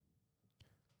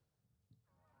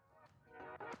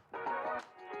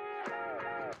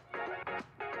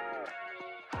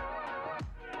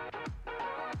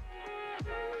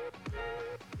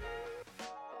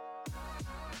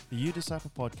the You Disciple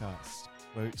podcast,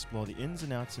 where we explore the ins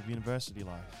and outs of university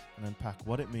life and unpack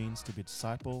what it means to be a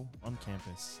disciple on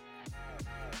campus.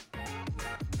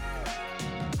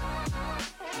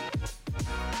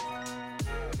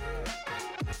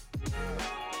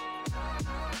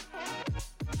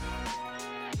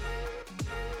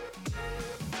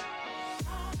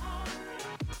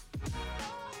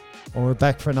 Well, we're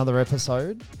back for another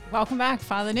episode. Welcome back,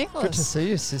 Father Nicholas. Good to see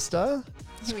you, sister.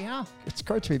 Here we are. It's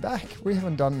great to be back. We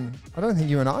haven't done, I don't think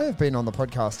you and I have been on the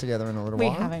podcast together in a little while.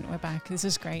 We haven't. We're back. This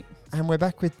is great. And we're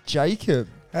back with Jacob.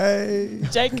 Hey.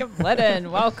 Jacob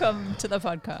Lygon, welcome to the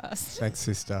podcast. Thanks,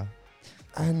 sister.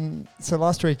 And so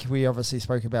last week we obviously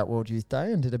spoke about World Youth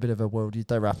Day and did a bit of a World Youth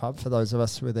Day wrap up for those of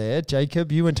us who were there.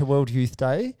 Jacob, you went to World Youth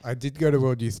Day. I did go to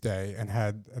World Youth Day and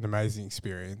had an amazing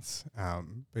experience.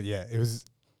 But yeah, it was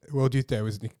World Youth Day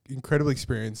was an incredible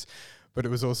experience, but it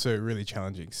was also really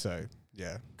challenging. So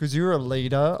yeah, Because you were a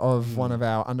leader of one of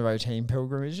our under 18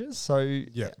 pilgrimages. So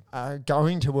yeah,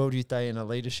 going to World Youth Day in a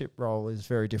leadership role is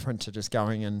very different to just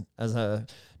going and as a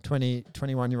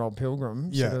 21-year-old pilgrim.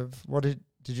 Yeah. Sort of, what did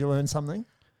you learn something?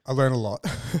 I learned a lot.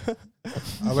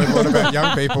 I learned a lot about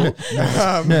young people.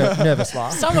 Nervous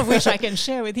laugh. Some of which I can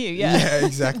share with you. Yeah.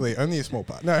 Exactly. Only a small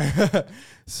part. No.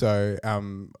 So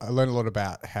I learned a lot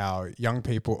about how young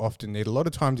people often need a lot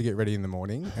of time to get ready in the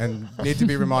morning and need to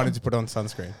be reminded to put on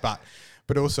sunscreen.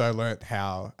 But also I learned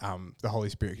how the Holy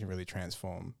Spirit can really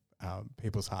transform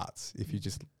people's hearts if you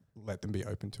just let them be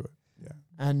open to it. Yeah.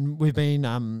 And we've been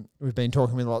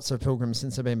talking with lots of pilgrims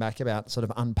since they've been back about sort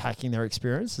of unpacking their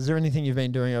experience. Is there anything you've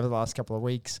been doing over the last couple of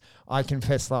weeks? I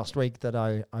confessed last week that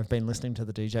I've been listening to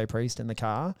the DJ Priest in the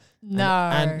car. No.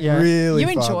 And yeah, Really, You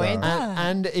Father? enjoyed that?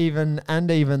 and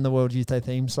even the World Youth Day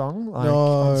theme song on No.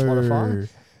 Spotify.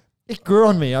 It grew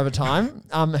on me over time.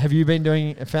 Have you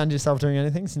found yourself doing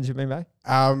anything since you've been back?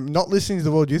 Not listening to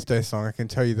the World Youth Day song, I can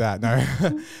tell you that.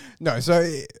 No, no. So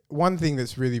one thing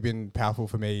that's really been powerful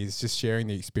for me is just sharing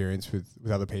the experience with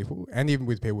other people and even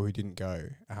with people who didn't go.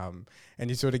 And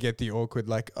you sort of get the awkward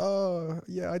like, oh,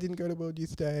 yeah, I didn't go to World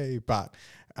Youth Day. But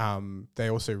they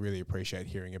also really appreciate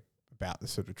hearing about the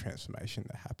sort of transformation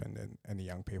that happened and the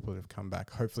young people that have come back,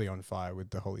 hopefully on fire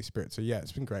with the Holy Spirit. So yeah,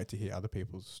 it's been great to hear other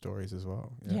people's stories as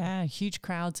well. Yeah, huge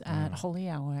crowds at Holy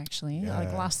Hour, actually. Yeah.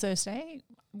 Like last Thursday,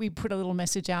 we put a little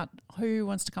message out, who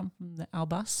wants to come from our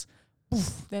bus?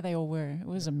 Poof, there they all were. It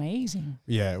was amazing.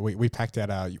 Yeah, we packed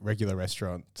out our regular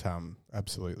restaurant.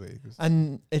 Absolutely.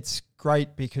 And it's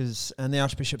great because, and the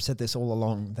Archbishop said this all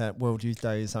along, that World Youth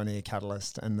Day is only a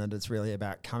catalyst and that it's really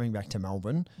about coming back to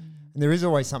Melbourne. And there is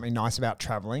always something nice about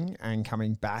travelling and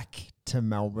coming back to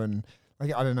Melbourne.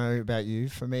 Like, I don't know about you.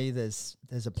 For me, there's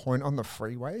a point on the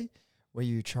freeway where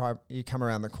you come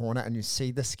around the corner and you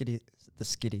see the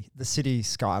city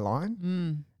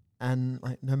skyline. And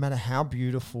like, no matter how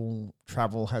beautiful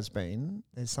travel has been,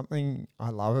 there's something I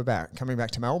love about coming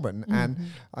back to Melbourne. And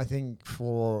I think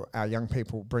for our young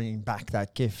people, bringing back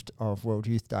that gift of World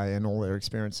Youth Day and all their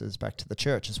experiences back to the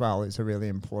church as well is a really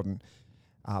important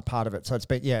part of it. So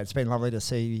it's been lovely to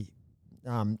see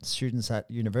students at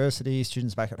university,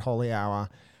 students back at Holy Hour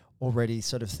already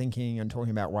sort of thinking and talking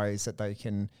about ways that they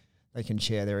can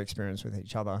share their experience with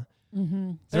each other.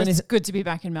 But it's good to be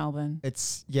back in Melbourne.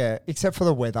 It's except for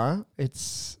the weather.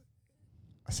 It's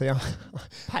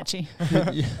Patchy.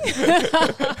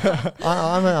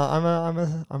 I'm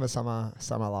a summer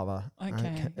lover.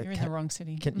 Okay, you're in the wrong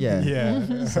city.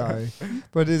 Yeah. So,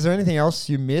 but is there anything else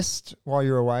you missed while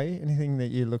you were away? Anything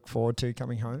that you look forward to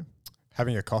coming home?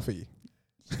 Having a coffee.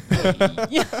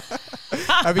 Yeah.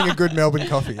 Having a good Melbourne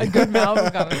coffee. A good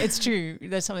Melbourne coffee. It's true.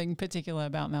 There's something particular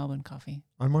about Melbourne coffee.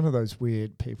 I'm one of those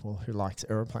weird people who likes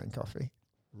airplane coffee.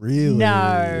 Really? No.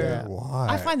 Yeah. Why?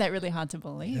 I find that really hard to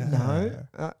believe. Yeah.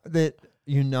 No, that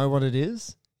you know what it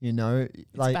is. You know, It's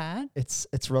like bad. it's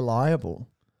reliable.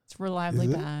 It's reliably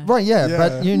Is it? bad. Right? Yeah, Yeah.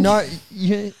 but you know,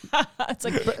 you It's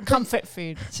like comfort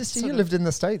food. sister, Sort you of. lived in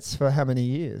the States for how many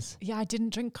years? Yeah, I didn't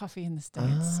drink coffee in the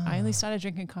States. I only Ah. started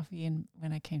drinking coffee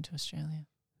when I came to Australia.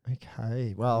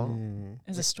 Okay, well,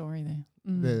 There's a story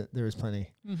there. there is plenty.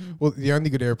 Well, the only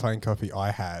good airplane coffee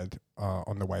I had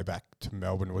on the way back to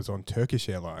Melbourne was on Turkish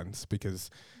Airlines because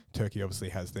Turkey obviously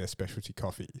has their specialty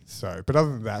coffee. So, but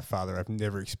other than that, Father, I've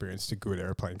never experienced a good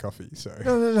airplane coffee. So,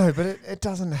 No, but it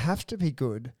doesn't have to be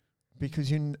good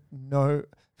because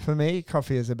for me,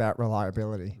 coffee is about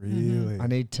reliability. really, I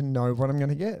need to know what I'm going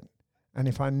to get. And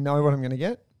if I know what I'm going to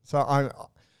get,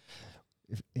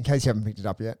 in case you haven't picked it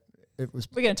up yet,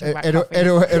 We're going to talk about it'll,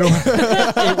 coffee.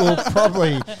 it will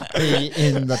probably be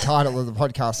in the title of the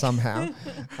podcast somehow.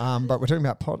 But we're talking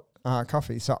about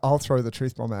coffee. So I'll throw the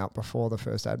truth bomb out before the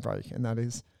first ad break. And that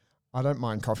is, I don't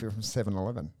mind coffee from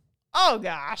 7-Eleven. Oh,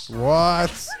 gosh.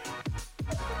 What?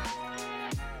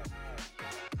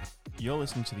 You're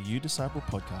listening to the You Disciple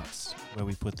podcast, where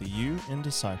we put the you in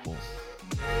disciple.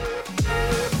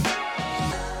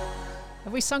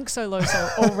 Have we sunk so low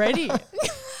already?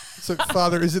 So,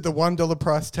 Father, is it the $1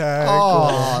 price tag?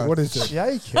 Oh, or what is it?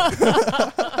 Jacob.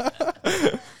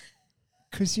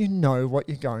 Because you know what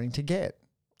you're going to get.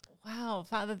 Wow,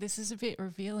 Father, this is a bit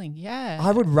revealing. Yeah.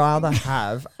 I would rather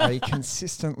have a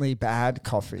consistently bad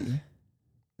coffee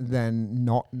than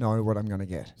not know what I'm going to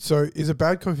get. So, is a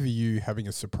bad coffee for you having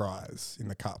a surprise in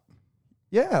the cup?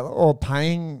 Yeah, or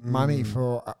paying money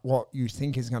for what you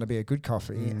think is going to be a good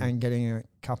coffee and getting a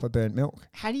cup of burnt milk.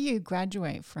 How do you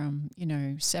graduate from,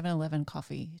 7-Eleven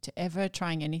coffee to ever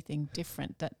trying anything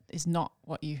different that is not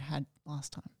what you had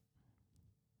last time?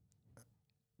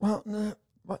 Well, no.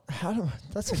 What? How do I?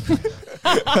 That's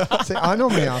a. See, I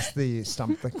normally ask the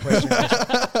stump the question.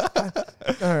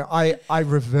 No, I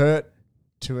revert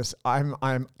to us. I'm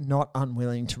not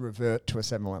unwilling to revert to a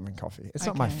 7-Eleven coffee. It's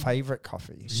not my favorite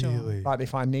coffee. Sure. Really? But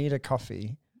if I need a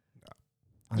coffee,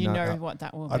 You know what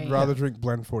that will be. I'd rather drink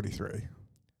Blend 43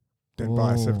 than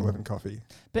buy a 7-Eleven coffee.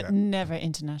 But never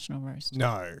international roast.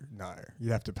 No.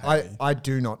 You'd have to pay. I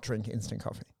do not drink instant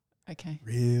coffee. Okay.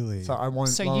 Really? So I won't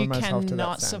So lower you myself to that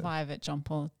cannot standard. survive at John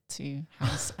Paul II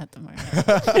House at the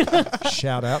moment.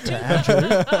 Shout out to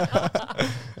Andrew.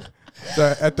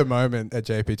 So at the moment at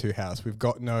JP2 House, we've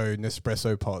got no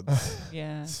Nespresso pods.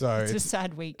 Yeah. So it's a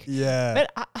sad week. Yeah.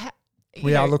 But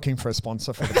We are looking for a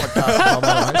sponsor for the podcast,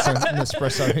 by the way. So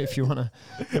Nespresso, if you want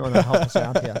to help us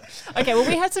out here. Okay, well,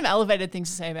 we had some elevated things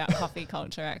to say about coffee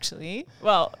culture, actually.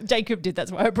 Well, Jacob did. That's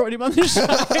why I brought him on the show,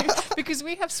 because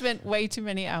we have spent way too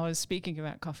many hours speaking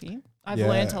about coffee. I've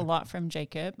learned a lot from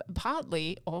Jacob.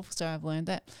 Partly, also, I've learned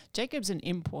that Jacob's an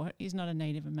import. He's not a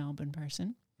native of Melbourne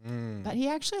person. But he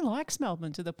actually likes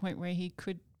Melbourne to the point where he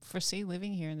could foresee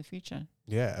living here in the future.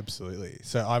 Yeah, absolutely.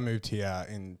 So I moved here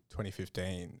in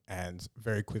 2015 and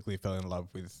very quickly fell in love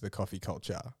with the coffee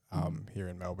culture here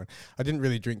in Melbourne. I didn't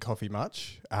really drink coffee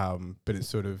much, but it's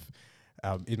sort of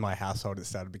in my household it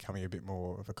started becoming a bit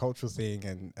more of a cultural thing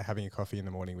and having a coffee in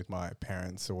the morning with my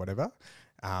parents or whatever.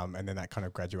 And then that kind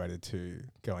of graduated to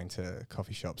going to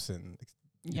coffee shops and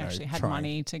You actually had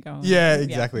money to go. Yeah,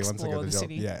 exactly. Once I explore got the job.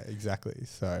 city. Yeah, exactly.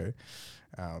 So,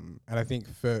 and I think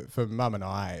for Mum and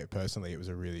I personally, it was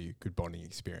a really good bonding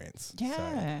experience.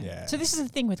 Yeah. So this is the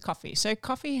thing with coffee. So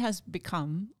coffee has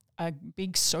become a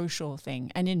big social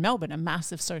thing, and in Melbourne, a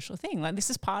massive social thing. Like,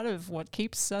 this is part of what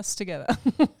keeps us together.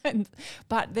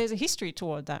 But there's a history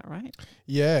toward that, right?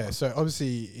 Yeah. So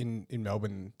obviously in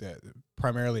Melbourne,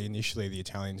 primarily initially the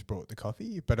Italians brought the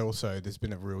coffee, but also there's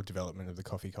been a real development of the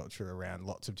coffee culture around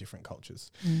lots of different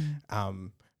cultures.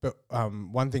 But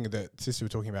one thing that Sister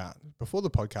was talking about before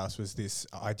the podcast was this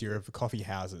idea of coffee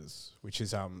houses, which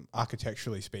is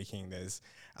architecturally speaking, there's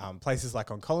places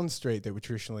like on Collins Street that were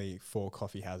traditionally for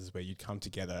coffee houses where you'd come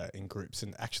together in groups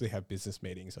and actually have business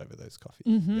meetings over those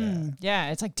coffees.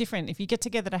 Yeah, it's like different. If you get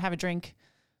together to have a drink,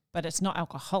 but it's not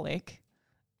alcoholic,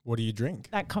 What do you drink?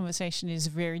 that conversation is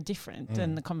very different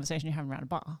than the conversation you have around a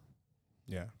bar.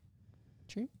 Yeah.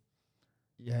 True?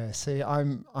 Yeah, see,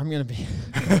 I'm going to be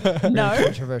really No.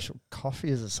 controversial.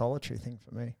 Coffee is a solitary thing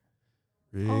for me.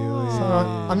 Really? So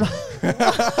I'm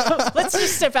not. Let's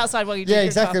just step outside while you drink Yeah, your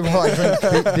exactly. coffee. Well,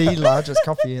 I drink the largest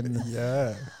coffee in.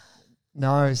 Yeah.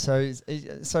 No, so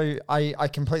I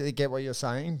completely get what you're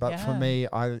saying, but for Yeah.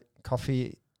 me,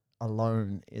 coffee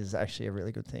alone is actually a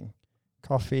really good thing.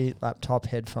 Coffee, laptop,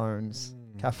 headphones,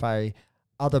 cafe,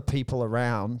 other people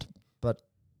around, but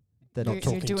they're not You're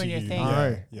talking doing to your you. thing.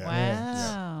 No. Yeah.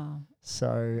 Wow. So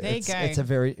There you it's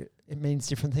go. it means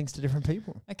different things to different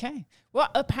people. Okay. Well,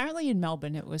 apparently in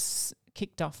Melbourne, it was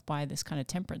kicked off by this kind of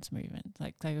temperance movement.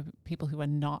 Like, they were people who were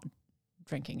not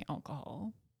drinking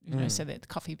alcohol, so that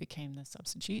coffee became the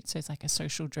substitute. So it's like a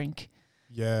social drink.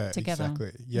 Yeah, Together.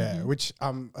 exactly. Yeah, which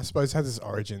I suppose has its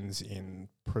origins in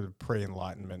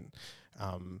pre-Enlightenment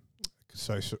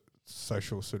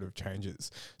social sort of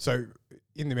changes. So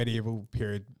in the medieval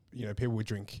period, people would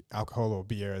drink alcohol or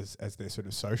beer as their sort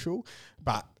of social,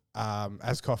 but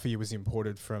as coffee was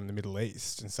imported from the Middle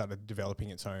East and started developing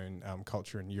its own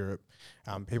culture in Europe,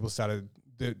 people started.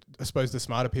 I suppose the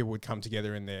smarter people would come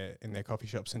together in their coffee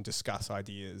shops and discuss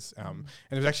ideas. And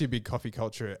there was actually a big coffee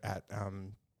culture at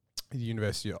the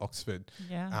University of Oxford.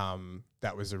 Yeah.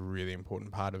 That was a really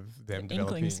important part of them The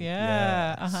developing. Inklings,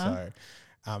 yeah. So,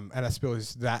 and I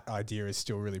suppose that idea is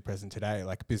still really present today.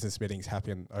 Like, business meetings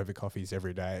happen over coffees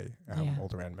every day, all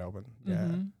around Melbourne.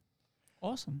 Yeah.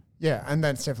 Awesome. Yeah, and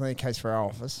that's definitely the case for our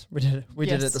office. We did it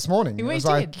Yes. this morning. We It was did.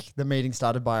 like the meeting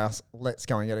started by us, let's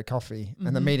go and get a coffee.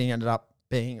 And the meeting ended up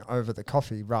being over the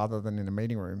coffee rather than in a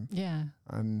meeting room. Yeah.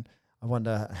 And I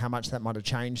wonder how much that might have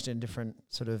changed in different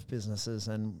sort of businesses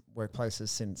and workplaces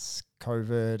since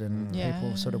COVID and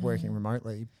people sort of working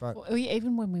remotely. But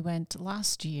even when we went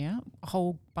last year, a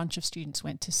whole bunch of students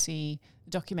went to see a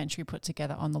documentary put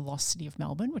together on the lost city of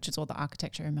Melbourne, which is all the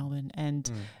architecture in Melbourne.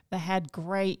 And they had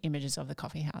great images of the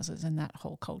coffee houses and that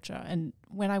whole culture. And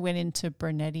when I went into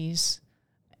Brunetti's,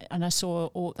 and I saw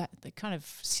all that, the kind of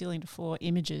ceiling to floor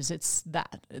images, it's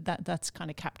that's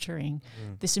kind of capturing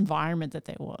this environment that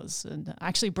there was. And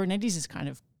actually Brunetti's is kind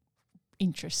of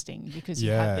interesting because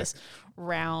you have this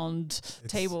round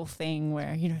table thing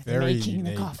where, you know, they're making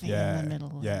unique. the coffee in the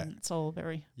middle. Yeah. And it's all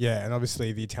very... Yeah, and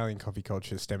obviously the Italian coffee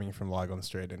culture stemming from Lygon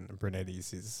Street and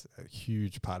Brunetti's is a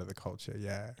huge part of the culture.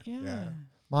 Yeah.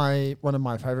 One of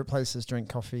my favourite places to drink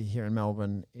coffee here in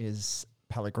Melbourne is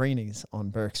Pellegrini's on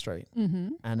Burke Street.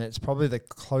 And it's probably the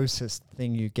closest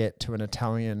thing you get to an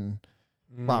Italian,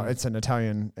 well, it's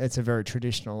a very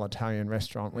traditional Italian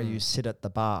restaurant where you sit at the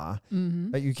bar,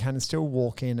 but you can still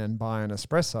walk in and buy an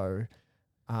espresso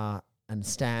and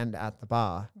stand at the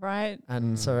bar. Right.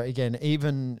 And so again,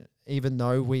 even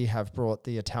though we have brought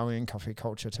the Italian coffee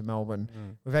culture to Melbourne,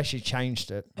 we've actually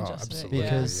changed it. Absolutely.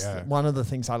 Because one of the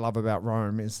things I love about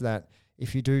Rome is that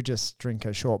if you do just drink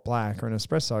a short black or an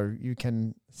espresso, you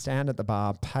can stand at the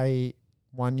bar, pay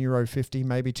 €1.50,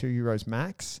 maybe €2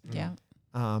 max. Yeah.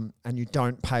 And you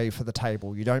don't pay for the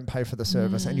table, you don't pay for the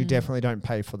service, and you definitely don't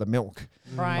pay for the milk.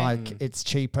 Right. Like it's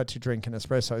cheaper to drink an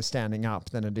espresso standing up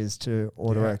than it is to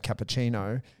order a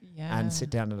cappuccino and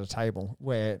sit down at a table,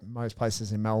 where most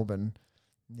places in Melbourne,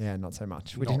 not so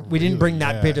much. We didn't bring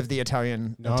that bit of the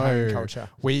Italian culture.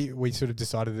 We sort of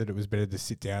decided that it was better to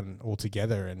sit down all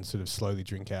together and sort of slowly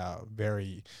drink our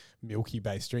very milky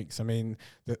based drinks. I mean,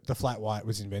 the flat white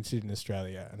was invented in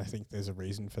Australia, and I think there's a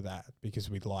reason for that, because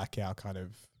we like our kind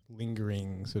of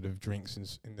lingering sort of drinks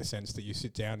in the sense that you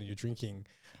sit down and you're drinking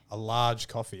a large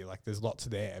coffee, like there's lots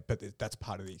there, but that's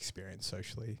part of the experience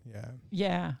socially.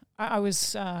 Yeah. I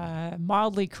was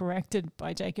mildly corrected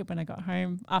by Jacob when I got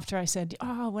home after I said,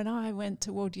 when I went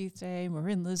to World Youth Day and we're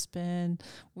in Lisbon,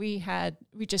 we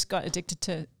just got addicted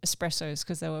to espressos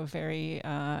because they were very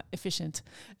efficient.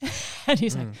 And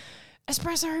he's like,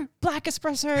 espresso, black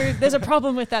espresso, there's a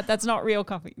problem with that. That's not real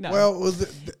coffee. No. Well,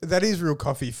 that is real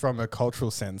coffee from a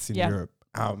cultural sense in Europe.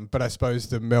 But I suppose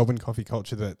the Melbourne coffee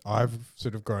culture that I've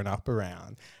sort of grown up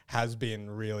around has been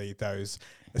really those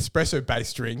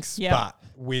espresso-based drinks, but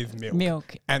with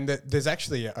milk. And there's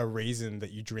actually a reason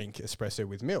that you drink espresso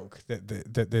with milk,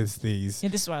 that there's these... Yeah,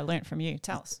 this is what I learned from you.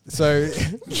 Tell us. So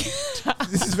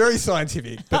this is very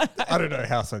scientific, but I don't know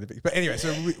how scientific. But anyway,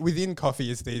 so within coffee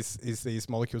is these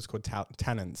molecules called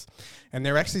tannins, and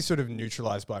they're actually sort of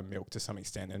neutralized by milk to some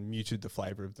extent and muted the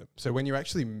flavor of them. So when you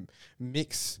actually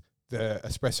mix the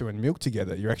espresso and milk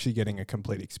together, you're actually getting a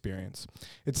complete experience.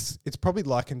 It's probably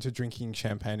likened to drinking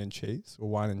champagne and cheese or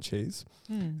wine and cheese.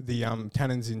 The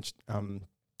tannins in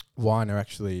wine are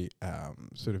actually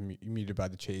sort of muted by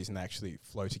the cheese, and they actually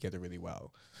flow together really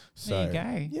well. So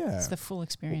there you go. Yeah, it's the full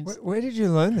experience. Where did you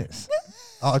learn this?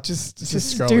 Just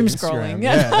scrolling. Doom scrolling.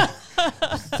 Yeah.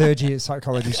 Third year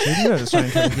psychology student at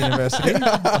Australian Catholic University.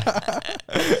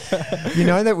 You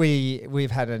know that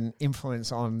we've had an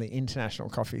influence on the international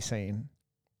coffee scene.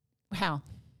 How?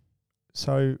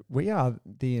 So we are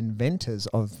the inventors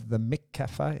of the Mick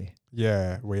Cafe.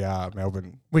 Yeah, we are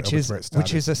Melbourne, which is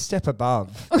a step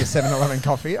above the 7-Eleven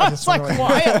coffee. I was like,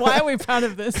 why are we proud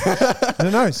of this?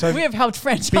 No. So we have helped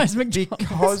franchise McDonald's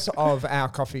because of our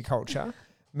coffee culture.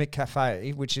 Mick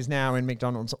Cafe, which is now in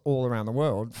McDonald's all around the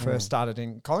world, first started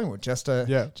in Collingwood, just a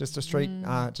street,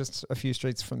 just a few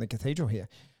streets from the cathedral here.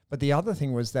 But the other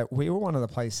thing was that we were one of the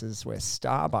places where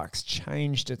Starbucks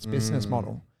changed its business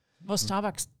model. Well,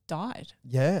 Starbucks died.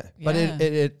 Yeah. But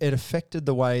it affected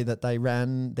the way that they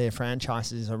ran their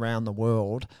franchises around the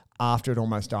world after it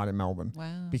almost died in Melbourne.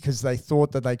 Wow. Because they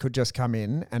thought that they could just come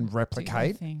in and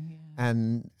replicate,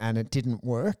 and it didn't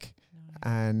work.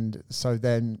 And so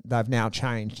then they've now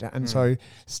changed. And so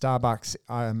Starbucks,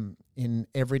 in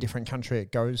every different country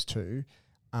it goes to,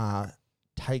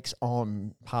 takes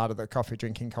on part of the coffee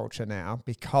drinking culture now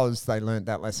because they learned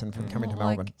that lesson from coming to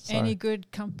Melbourne. Like any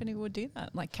good company would do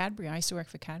that. Like Cadbury, I used to work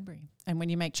for Cadbury. And when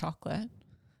you make chocolate,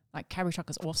 like Cadbury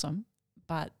chocolate's awesome,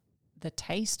 but the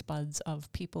taste buds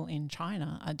of people in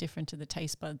China are different to the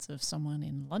taste buds of someone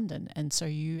in London. And so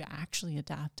you actually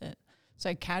adapt it.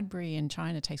 So Cadbury in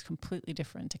China tastes completely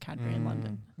different to Cadbury in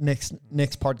London. Next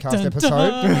podcast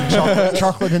episode,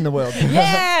 chocolate in the world.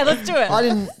 Yeah, let's do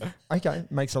it. okay,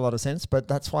 makes a lot of sense, but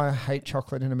that's why I hate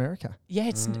chocolate in America. Yeah,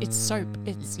 it's soap.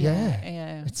 It's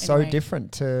Yeah. It's so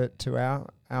different to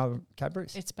our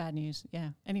Cadbury's. It's bad news. Yeah.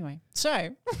 Anyway, so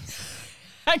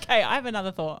okay, I have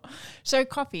another thought. So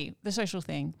coffee, the social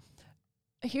thing.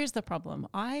 Here's the problem.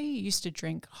 I used to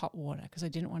drink hot water because I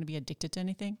didn't want to be addicted to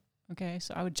anything. Okay,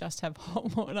 so I would just have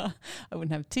hot water. I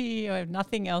wouldn't have tea. I have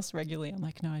nothing else regularly. I'm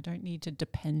like, no, I don't need to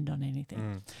depend on anything.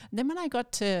 And then when I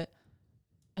got to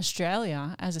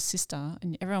Australia as a sister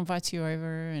and everyone invites you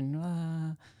over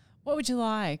and what would you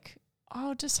like?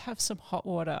 I'll just have some hot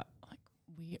water.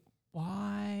 Like,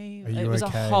 why? It was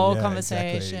okay? a whole Yeah,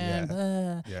 conversation.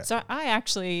 exactly, yeah. So I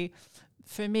actually,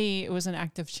 for me, it was an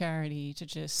act of charity to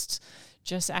just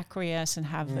acquiesce and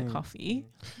have the coffee.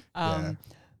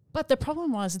 But the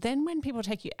problem was then when people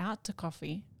take you out to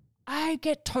coffee, I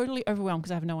get totally overwhelmed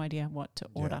because I have no idea what to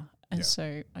order. And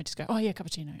so I just go, oh, yeah,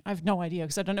 cappuccino. I have no idea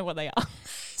because I don't know what they are.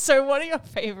 So what are your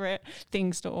favorite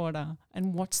things to order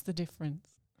and what's the difference?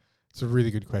 It's a really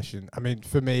good question. I mean,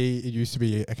 for me, it used to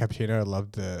be a cappuccino. I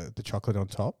loved the chocolate on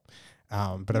top.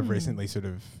 But I've recently sort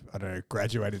of, I don't know,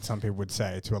 graduated, some people would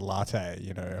say, to a latte,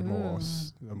 you know, a more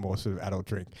sort of adult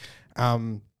drink.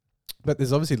 But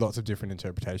there's obviously lots of different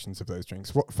interpretations of those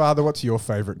drinks. Father, what's your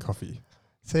favorite coffee?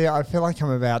 See, I feel like I'm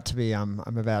about to be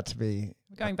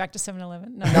Going back to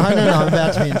 7-Eleven? No, I'm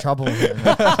about to be in trouble here.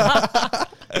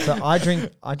 So I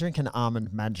drink an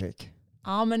Almond Magic.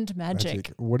 Almond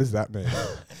Magic. What does that mean?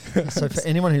 So for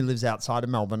anyone who lives outside of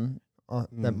Melbourne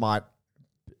that might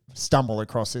stumble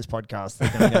across this podcast,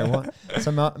 they're going to go, what?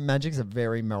 So Magic's a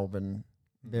very Melbourne,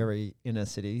 very inner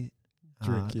city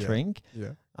drink.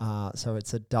 Yeah. So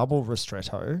it's a double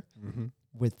ristretto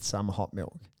with some hot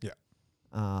milk. Yeah.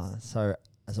 So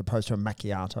as opposed to a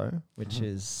macchiato, which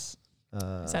is...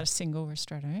 is that a single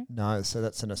ristretto? No, so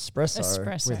that's an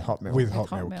espresso. With hot milk. With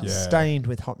hot milk, yeah. Stained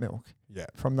with hot milk. Yeah.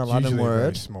 From the It's Latin usually a word.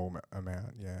 very small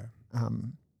amount, yeah.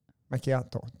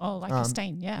 Macchiato. Oh, like a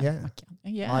stain, yeah. Yeah.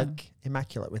 Yeah. Like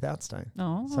immaculate without stain.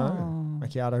 Oh. So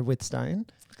macchiato with stain.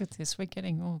 Look at this. We're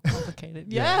getting all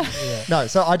complicated. Yeah. No,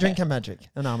 so I drink a Magic,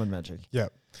 an Almond Magic. Yeah.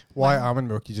 Why almond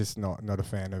milk? You're just not a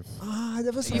fan of...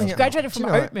 There was You've graduated from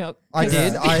oat milk. I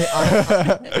did.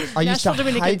 I used to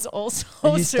Dominicans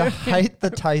hate the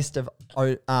taste of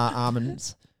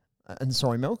almonds and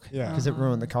soy milk because it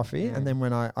ruined the coffee. And then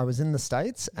when I was in the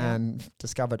States and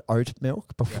discovered oat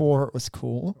milk before it was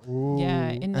cool. Ooh. Yeah,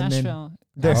 in And then Nashville.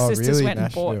 Their sisters really? went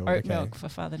and bought Nashville, oat milk for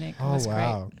Father Nick. It Oh, was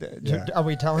wow. great. Are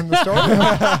we telling the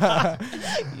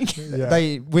story?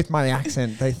 They, with my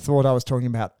accent, they thought I was talking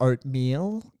about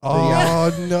oatmeal.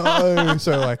 Oh, no.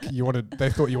 So, like, they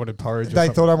thought you wanted porridge or They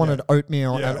something. thought I wanted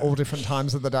oatmeal Yeah. at all different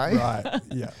times of the day. Right,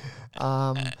 yeah.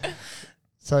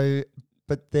 So,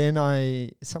 but then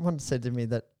someone said to me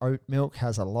that oat milk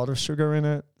has a lot of sugar in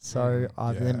it. So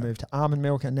I've then moved to almond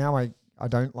milk, and now I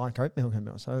don't like oat milk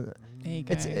anymore. So There you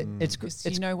go. it's good.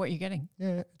 You know what you're getting.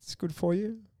 Yeah, it's good for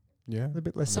you. Yeah. A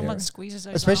bit less. Someone sugar. squeezes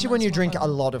those Especially when almonds you drink while a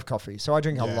lot of coffee. So I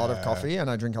drink a lot of Yeah. coffee, and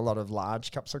I drink a lot of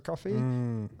large cups of coffee.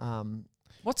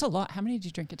 What's a lot? How many do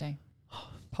you drink a day?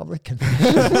 Public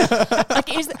confession. Like,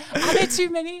 are there too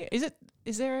many?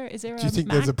 Is there Do you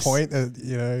think there's a max? point,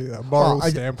 a moral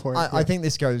standpoint? I think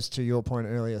this goes to your point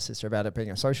earlier, sister, about it being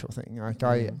a social thing. Like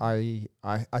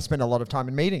I spend a lot of time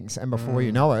in meetings, and before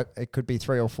you know it, it could be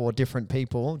 3 or 4 different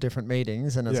people, different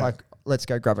meetings, and it's like, let's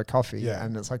go grab a coffee. Yeah.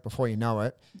 And it's like, before you know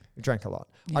it, you drank a lot.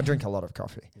 Yeah. I drink a lot of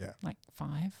coffee. Yeah. Like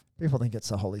 5. People think it's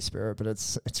the Holy Spirit, but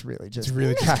it's really just It's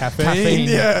really just caffeine.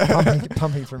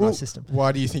 pumping through my system.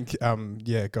 Why do you think,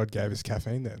 God gave us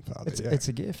caffeine then, Father? It's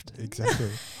a gift. Exactly.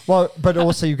 Well, but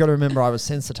also you've got to remember I was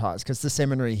sensitized because the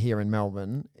seminary here in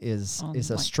Melbourne is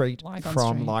a street Lygon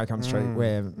from Street. Lygon Street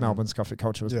where Melbourne's coffee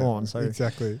culture was born. So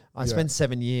exactly. I spent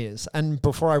 7 years, and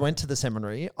before I went to the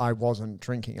seminary, I wasn't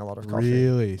drinking a lot of coffee.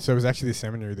 Really? So it was actually the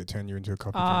seminary that turned you into a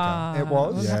coffee drinker. It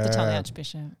was? We'll have to tell the Yeah.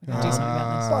 Archbishop. We can do something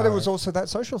about this. But it was also that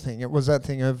social thing. It was that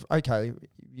thing of, okay,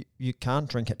 you can't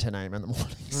drink at 10 a.m. in the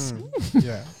mornings.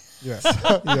 Yeah. Yeah.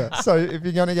 So if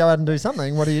you're going to go out and do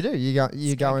something, what do? You go and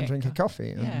get drink a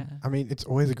coffee. Yeah. I mean, it's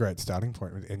always a great starting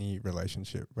point with any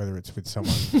relationship, whether it's with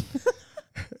someone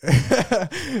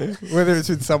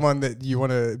that you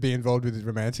want to be involved with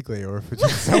romantically, or if it's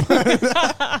with someone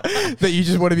that you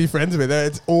just want to be friends with.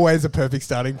 It's always a perfect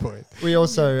starting point. We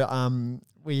also,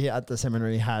 we at the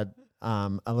seminary had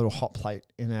a little hot plate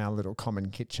in our little common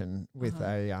kitchen with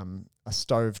a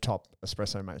stovetop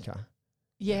espresso maker.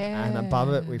 Yeah. And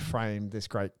above it, we framed this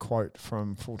great quote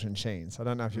from Fulton Sheen. So I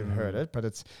don't know if you've heard it, but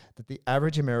it's that the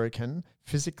average American,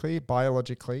 physically,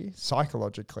 biologically,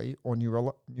 psychologically, or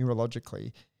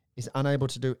neurologically, is unable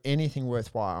to do anything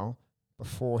worthwhile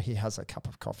before he has a cup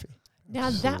of coffee. Now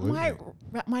that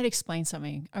might explain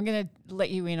something. I'm going to let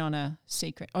you in on a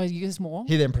secret. Oh, there's more?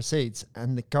 He then proceeds,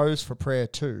 and it goes for prayer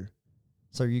too.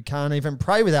 So you can't even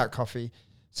pray without coffee.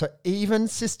 So even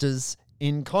sisters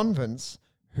in convents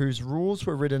whose rules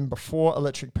were written before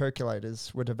electric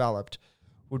percolators were developed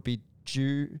would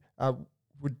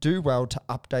do well to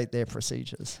update their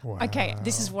procedures. Wow. Okay,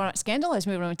 this is what scandalized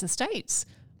me when I went to the States.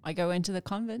 I go into the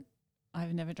convent.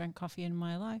 I've never drank coffee in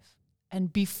my life.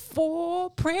 And before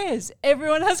prayers,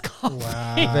 everyone has coffee.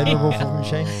 Wow. Venerable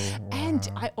coffee machine. And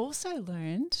I also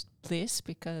learned this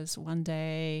because one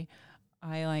day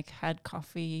I had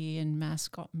coffee and mass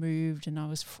got moved and I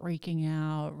was freaking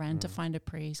out, ran to find a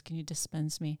priest. Can you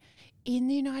dispense me? In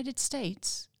the United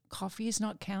States, coffee is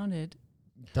not counted.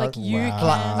 You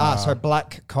can. So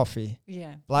black coffee.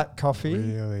 Yeah. Black coffee.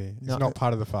 Really? It's No. not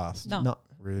part of the fast. No.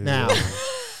 Really? Now,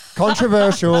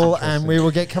 controversial, and we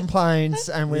will get complaints,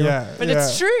 and we will. But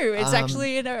it's true. It's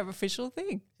actually an official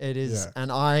thing. It is. Yeah.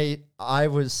 And I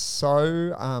was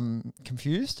so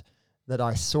confused that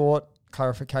I sought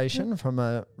clarification from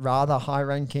a rather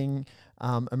high-ranking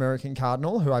American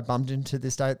cardinal who I bumped into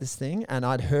this day at this thing, and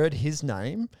I'd heard his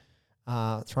name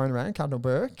thrown around, Cardinal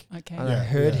Burke. Okay. And I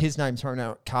heard his name thrown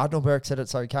out. Cardinal Burke said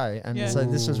it's okay. And so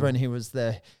this was when he was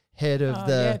the head of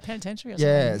penitentiary or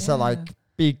something. So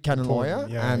big canon lawyer.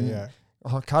 Yeah.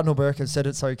 Cardinal Burke has said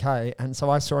it's okay. And so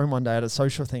I saw him one day at a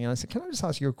social thing and I said, can I just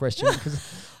ask you a question? Because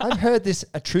I've heard this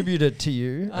attributed to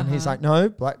you. And he's like, no,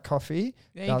 black coffee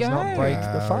does not break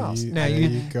the fast. Now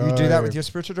you do that with your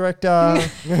spiritual director.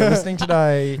 You're listening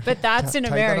today. But that's in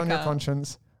Take America. that on your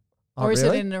conscience. Or is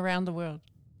really? it in around the world?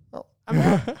 Well,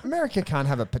 America can't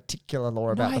have a particular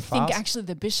law about the fast. I think actually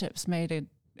the bishops made an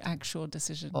actual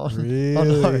decision. Really? Oh,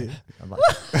 no.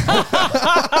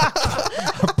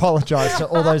 Apologise to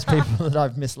all those people that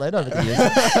I've misled over the years.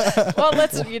 Well,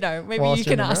 let's, maybe Whilst you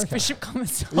can in ask America. Bishop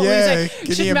Commensal. Yeah,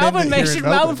 Should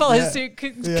Melbourne follow suit?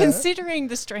 Yeah. Considering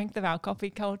the strength of our coffee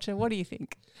culture, what do you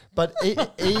think? But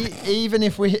even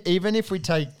if we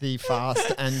take the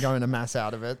fast and go into mass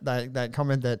out of it, they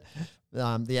comment that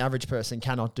the average person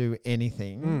cannot do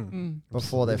anything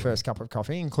before their first cup of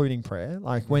coffee, including prayer.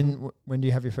 Like when do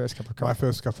you have your first cup of coffee? My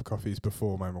first cup of coffee is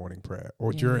before my morning prayer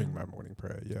or during my morning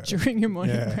prayer. Yeah. During your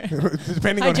morning prayer.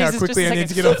 Depending on how quickly I need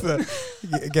to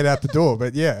get out the door.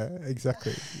 But yeah,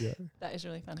 exactly. Yeah. That is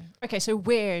really funny. Okay, so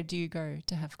where do you go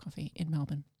to have coffee in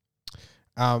Melbourne?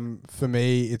 For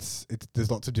me, it's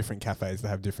there's lots of different cafes that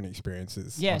have different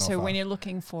experiences. Yeah, so when you're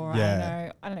looking for,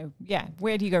 I don't know. Yeah,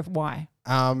 where do you go? Why?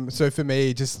 So for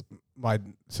me, just my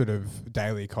sort of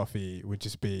daily coffee would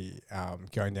just be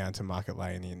going down to Market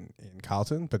Lane in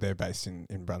Carlton, but they're based in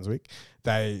Brunswick.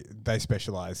 They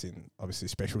specialise in obviously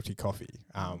specialty coffee,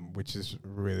 which is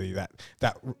really that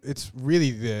it's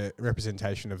really the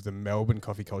representation of the Melbourne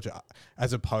coffee culture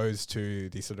as opposed to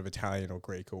the sort of Italian or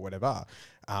Greek or whatever.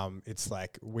 It's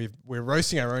like we're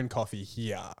roasting our own coffee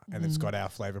here, and it's got our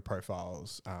flavour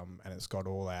profiles, and it's got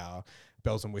all our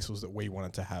bells and whistles that we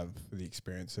wanted to have for the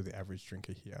experience of the average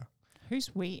drinker here. Who's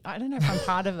we? I don't know if I'm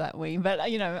part of that we, but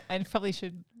I probably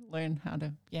should learn how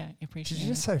to appreciate. Did you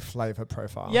just say flavour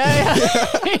profile? Yeah,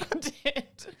 I did.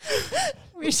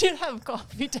 We should have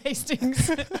coffee tastings.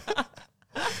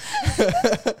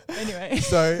 Anyway.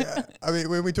 So, I mean,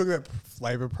 when we talk about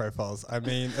flavour profiles, I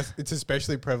mean, it's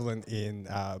especially prevalent in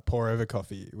pour-over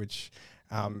coffee, which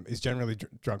is generally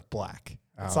drunk black.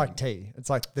 It's like tea. It's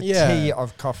like the tea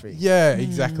of coffee. Yeah,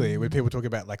 exactly. When people talk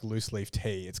about like loose leaf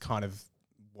tea, it's kind of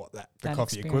what the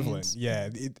coffee experience. equivalent. Yeah.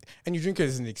 And you drink it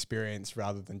as an experience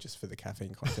rather than just for the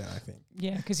caffeine content, I think.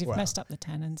 Yeah, because you've messed up the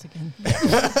tannins again.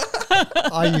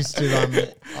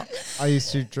 I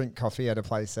used to drink coffee at a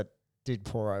place that did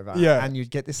pour over. Yeah. And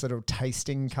you'd get this little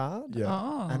tasting card. Yeah.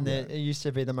 Oh. And it used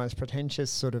to be the most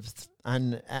pretentious sort of,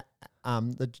 and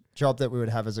the job that we would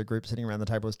have as a group sitting around the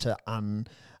table was to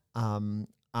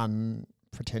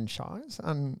unpretentious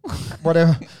and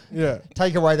whatever. Yeah.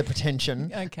 Take away the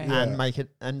pretension. Okay. And make it.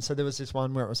 And so there was this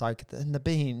one where it was like, and the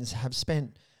beans have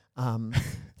spent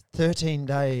 13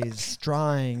 days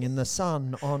drying in the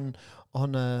sun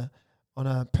on a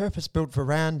purpose-built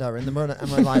veranda in the morning.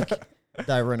 And we're like,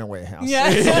 they were in a warehouse. Yeah.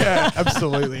 Yeah,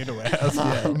 absolutely in a warehouse.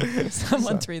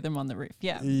 Someone threw them on the roof.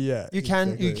 Yeah. Yeah. You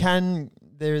can.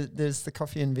 There's the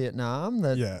coffee in Vietnam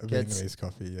that gets Vietnamese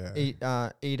coffee.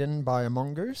 eaten by a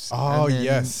mongoose. Oh and then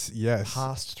yes.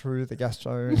 passed through the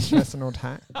gastrointestinal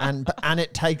tract, and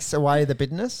it takes away the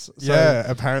bitterness. So Yeah,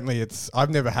 apparently I've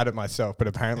never had it myself, but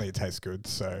apparently it tastes good.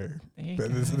 So There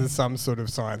there's some sort of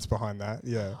science behind that.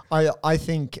 Yeah. I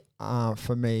think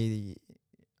for me,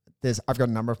 I've got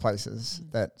a number of places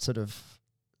that sort of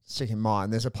stick in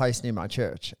mind. There's a place near my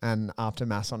church, and after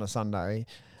Mass on a Sunday,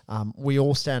 we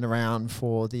all stand around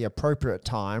for the appropriate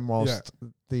time whilst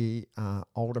the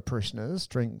older parishioners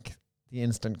drink the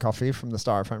instant coffee from the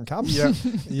styrofoam cups.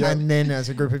 And then as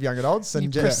a group of young adults,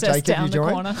 and Jacob, down you the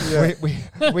join, corner.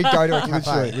 we go to a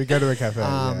cafe. We go to a cafe.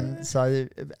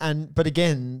 But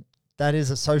again, that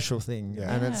is a social thing.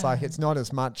 Yeah. And it's like, it's not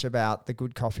as much about the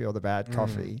good coffee or the bad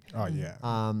coffee. Oh, yeah.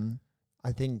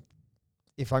 I think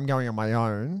if I'm going on my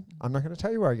own, I'm not going to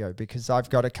tell you where I go, because I've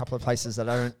got a couple of places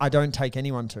that I don't take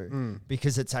anyone to,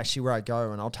 because it's actually where I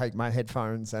go, and I'll take my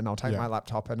headphones and I'll take my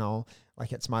laptop, and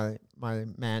it's my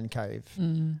man cave.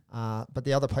 But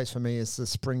the other place for me is the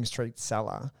Spring Street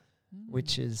Cellar,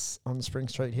 which is on Spring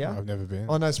Street here. I've never been.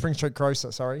 Oh no, Spring Street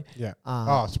Grocer, sorry. Yeah.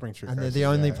 Spring Street and Grocer. they're the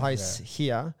only place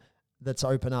here that's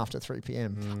open after 3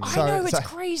 p.m. I know, it's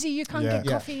crazy. You can't get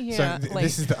coffee here. So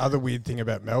this is the other weird thing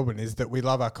about Melbourne, is that we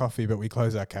love our coffee, but we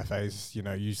close our cafes,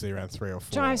 usually around 3 or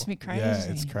 4. Drives me crazy. Yeah,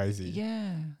 it's crazy.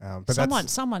 Yeah.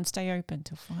 But someone stay open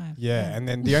till 5. Yeah, and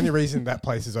then the only reason that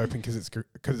place is open because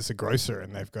it's a grocer,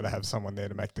 and they've got to have someone there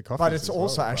to make the coffee. But it's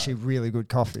also actually really good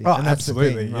coffee. Oh, and that's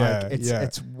absolutely. The thing.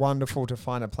 It's wonderful to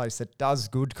find a place that does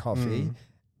good coffee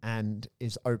and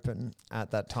is open at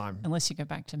that time. Unless you go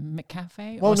back to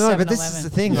McCafe or 7-Eleven. But this is the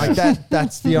thing,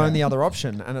 that's the only other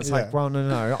option. And it's like, well,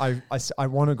 no, I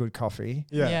want a good coffee.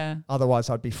 Yeah.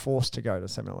 Otherwise, I'd be forced to go to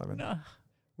 7-Eleven,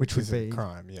 which would be a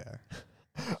crime,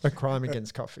 a crime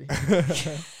against coffee.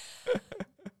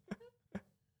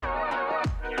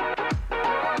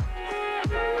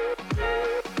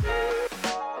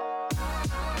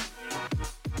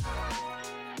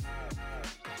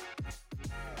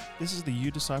 This is the You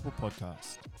Disciple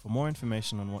podcast. For more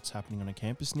information on what's happening on a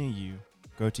campus near you,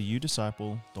 go to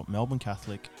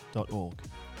youdisciple.melbournecatholic.org.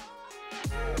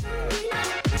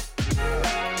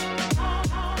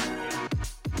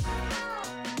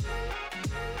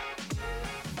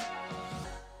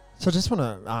 So I just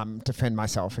want to defend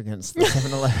myself against the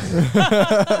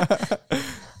 7-Eleven.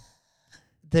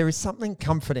 There is something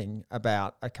comforting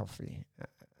about a coffee.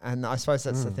 And I suppose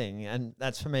that's the thing. And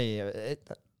that's for me.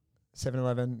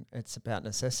 7-Eleven, it's about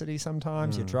necessity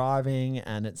sometimes. You're driving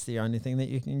and it's the only thing that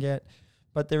you can get.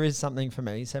 But there is something for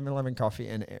me, 7-Eleven coffee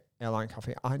and airline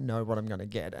coffee, I know what I'm going to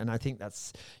get. And I think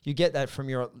you get that from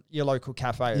your local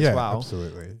cafe as well.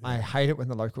 Absolutely. Yeah. I hate it when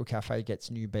the local cafe gets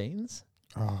new beans.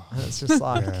 Oh. And it's just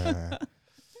like, what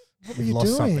are you lost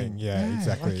doing? Something. Yeah,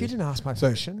 exactly. Like, you didn't ask my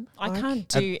permission. I can't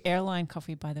do airline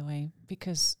coffee, by the way,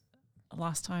 because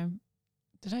last time,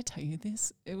 did I tell you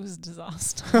this? It was a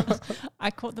disaster. I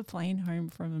caught the plane home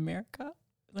from America,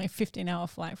 like 15-hour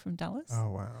flight from Dallas. Oh,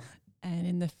 wow. And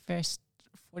in the first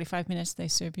 45 minutes, they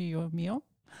serve you your meal.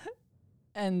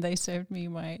 And they served me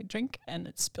my drink, and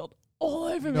it spilled all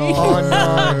over me. Oh,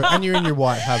 no. And you're in your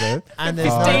white habit. And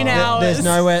there's 15 hours.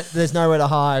 There's nowhere to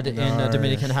hide in a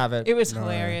Dominican habit. It was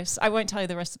hilarious. I won't tell you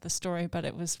the rest of the story, but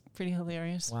it was pretty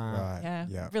hilarious. Wow. Right.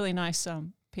 Yeah. Really nice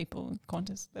people in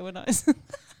Qantas. They were nice.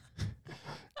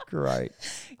 Great.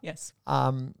 Yes.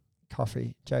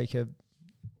 Coffee, Jacob.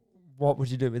 What would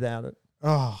you do without it?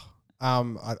 I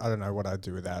don't know what I'd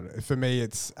do without it. For me,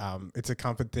 it's a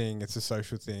comfort thing. It's a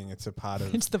social thing. It's a part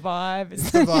of. It's the vibe.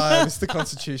 It's the vibe. It's the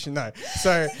constitution. No,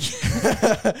 so,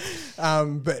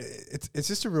 but it's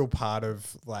just a real part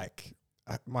of like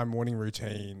my morning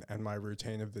routine and my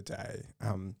routine of the day.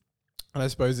 And I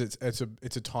suppose it's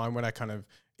a time when I kind of,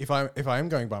 if I am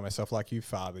going by myself, like you,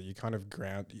 Father, you kind of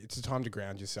ground. It's a time to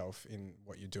ground yourself in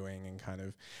what you're doing and kind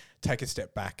of take a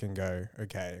step back and go,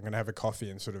 okay, I'm going to have a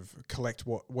coffee and sort of collect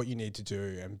what you need to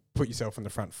do and put yourself on the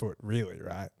front foot. Really,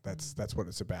 right? That's what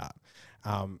it's about.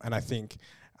 And I think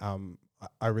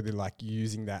I really like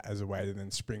using that as a way to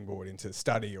then springboard into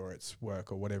study or it's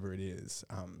work or whatever it is.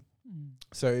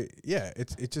 So yeah,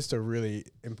 it's just a really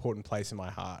important place in my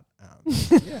heart.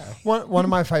 Yeah. One of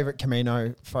my favorite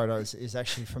Camino photos is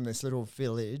actually from this little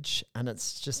village, and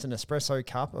it's just an espresso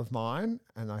cup of mine,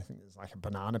 and I think there's like a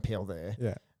banana peel there.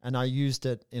 Yeah. And I used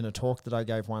it in a talk that I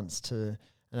gave once and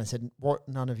I said, what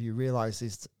none of you realize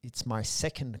is it's my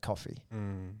second coffee.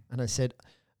 And I said,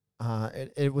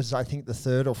 it was, I think, the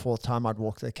third or fourth time I'd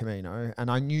walked the Camino, and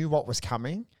I knew what was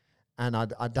coming. And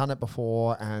I'd done it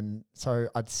before, and so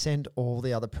I'd sent all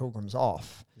the other pilgrims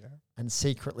off and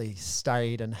secretly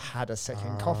stayed and had a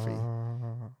second coffee.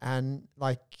 And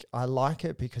I like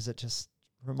it because it just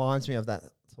reminds me of that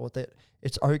thought that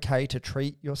it's okay to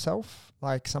treat yourself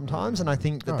sometimes. And I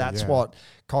think that's what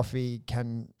coffee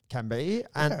can be,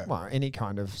 and any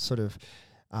kind of sort of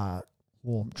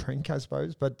warm drink, I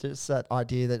suppose. But just that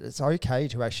idea that it's okay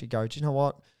to actually go, do you know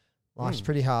what? Life's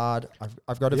pretty hard.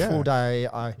 I've got a full day.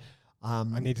 I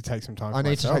need to take some time. I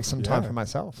need to take some time for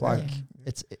myself.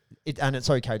 and it's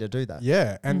okay to do that.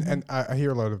 Yeah, and I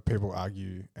hear a lot of people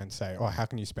argue and say, "Oh, how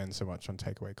can you spend so much on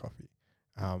takeaway coffee?"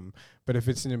 But if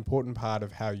it's an important part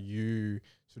of how you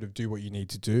sort of do what you need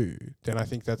to do, then I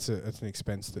think that's an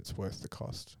expense that's worth the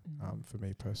cost. For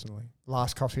me personally.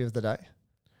 Last coffee of the day.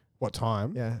 What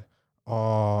time? Yeah.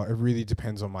 Oh, it really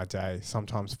depends on my day.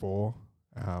 Sometimes 4.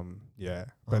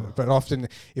 But often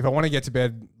if I want to get to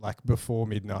bed like before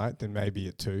midnight, then maybe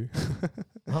at 2.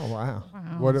 Oh wow.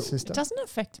 What It doesn't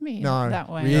affect me No. that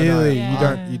way. Really?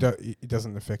 Yeah. You don't it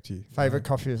doesn't affect you. Favorite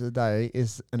coffee of the day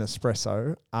is an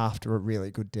espresso after a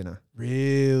really good dinner.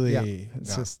 Really? Yeah,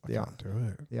 it's just I can't do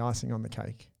it. the icing on the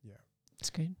cake. It's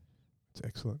good. It's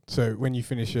excellent. So when you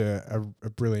finish a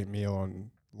brilliant meal on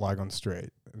Lygon Street,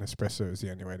 an espresso is the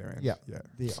only way to end. Yeah. Yeah.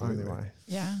 The absolutely. only way.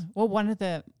 Yeah. Well, one of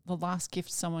the last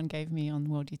gifts someone gave me on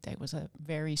World Youth Day was a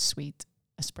very sweet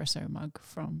espresso mug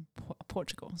from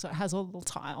Portugal. So it has all the little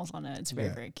tiles on it. It's very,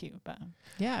 very cute. But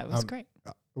yeah, it was great.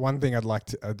 One thing I'd like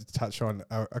to touch on,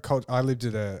 I lived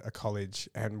at a college,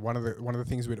 and one of the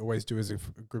things we'd always do as a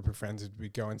group of friends is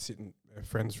we'd go and sit in a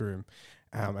friend's room,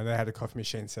 and they had a coffee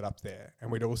machine set up there,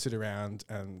 and we'd all sit around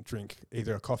and drink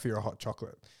either a coffee or a hot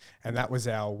chocolate, and that was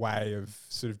our way of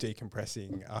sort of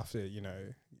decompressing after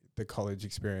the college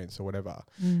experience or whatever.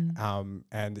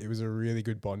 And it was a really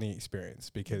good bonding experience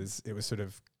because it was sort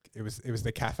of it was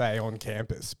the cafe on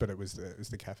campus, but it was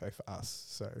the cafe for us.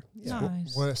 So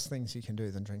Nice. Worst things you can do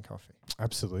than drink coffee.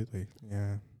 absolutely,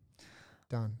 yeah.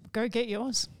 Done. Go get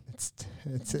yours.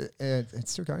 It's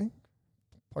still going.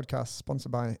 Podcast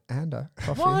sponsored by Anda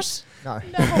Coffee. What? No.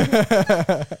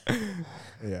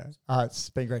 Yeah. It's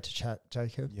been great to chat,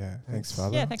 Jacob. Yeah. Thanks,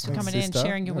 Father. Yeah, thanks for coming in, sister.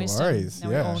 sharing your No wisdom. worries, Now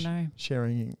yeah. we all know.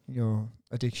 Sharing your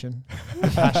addiction,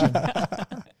 passion.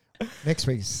 Next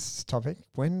week's topic: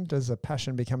 when does a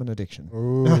passion become an addiction?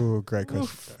 Ooh, great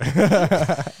question.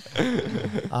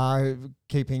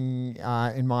 Keeping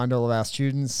in mind all of our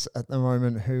students at the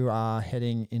moment who are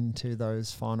heading into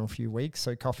those final few weeks,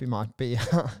 so coffee might be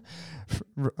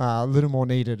a little more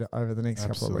needed over the next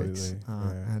couple of weeks.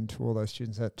 yeah. And to all those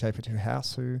students at JP2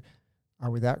 House who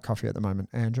are without coffee at the moment,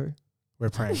 Andrew, We're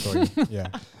praying for you. Yeah.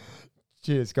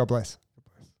 cheers. God bless.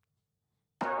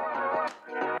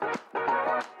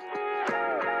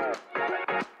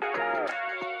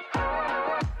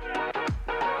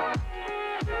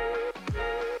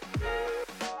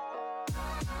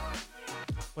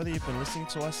 Whether you've been listening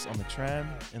to us on the tram,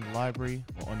 in the library,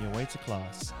 or on your way to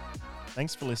class,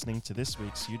 thanks for listening to this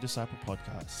week's You Disciple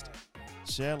podcast.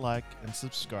 Share, like, and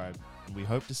subscribe, and we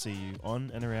hope to see you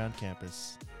on and around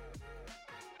campus.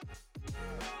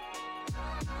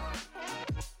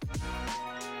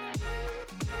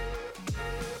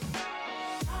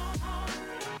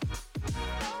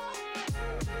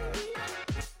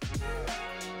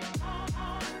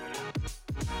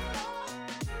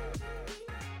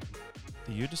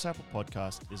 The You Disciple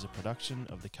podcast is a production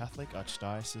of the Catholic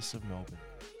Archdiocese of Melbourne.